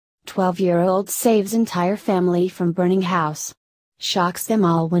12-year-old saves entire family from burning house. Shocks them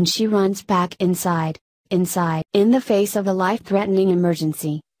all when she runs back inside. In the face of a life-threatening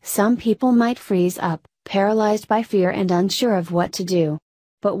emergency, some people might freeze up, paralyzed by fear and unsure of what to do.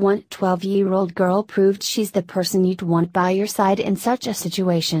 But one 12-year-old girl proved she's the person you'd want by your side in such a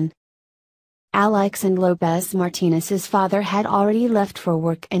situation. Alexandra Lopez Martinez's father had already left for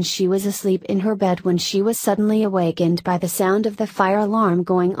work and she was asleep in her bed when she was suddenly awakened by the sound of the fire alarm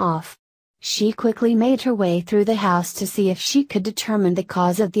going off. She quickly made her way through the house to see if she could determine the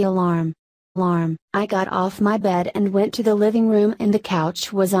cause of the alarm. "I got off my bed and went to the living room and the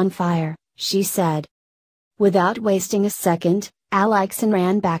couch was on fire," she said. Without wasting a second, Alexandra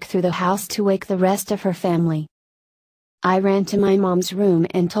ran back through the house to wake the rest of her family. "I ran to my mom's room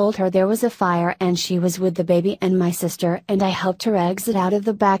and told her there was a fire and she was with the baby and my sister and I helped her exit out of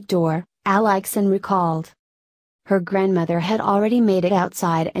the back door," Alexandra recalled. Her grandmother had already made it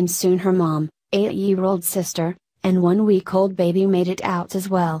outside and soon her mom, 8-year-old sister, and 1-week-old baby made it out as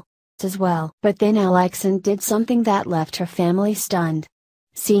well. But then Alexandra did something that left her family stunned.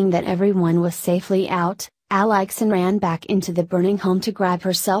 Seeing that everyone was safely out, Alexandra ran back into the burning home to grab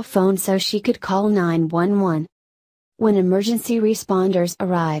her cell phone so she could call 911. When emergency responders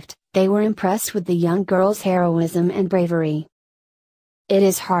arrived, they were impressed with the young girl's heroism and bravery. It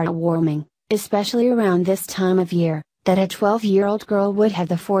is heartwarming, especially around this time of year, that a 12-year-old girl would have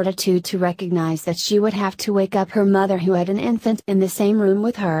the fortitude to recognize that she would have to wake up her mother who had an infant in the same room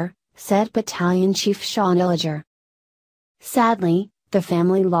with her, said Battalion Chief Sean Illiger. Sadly, the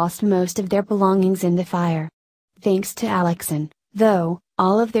family lost most of their belongings in the fire. Thanks to Alexandra, though,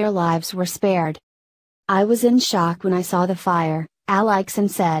 all of their lives were spared. "I was in shock when I saw the fire,"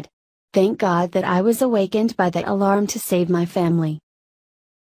 Alexandra said. "Thank God that I was awakened by the alarm to save my family."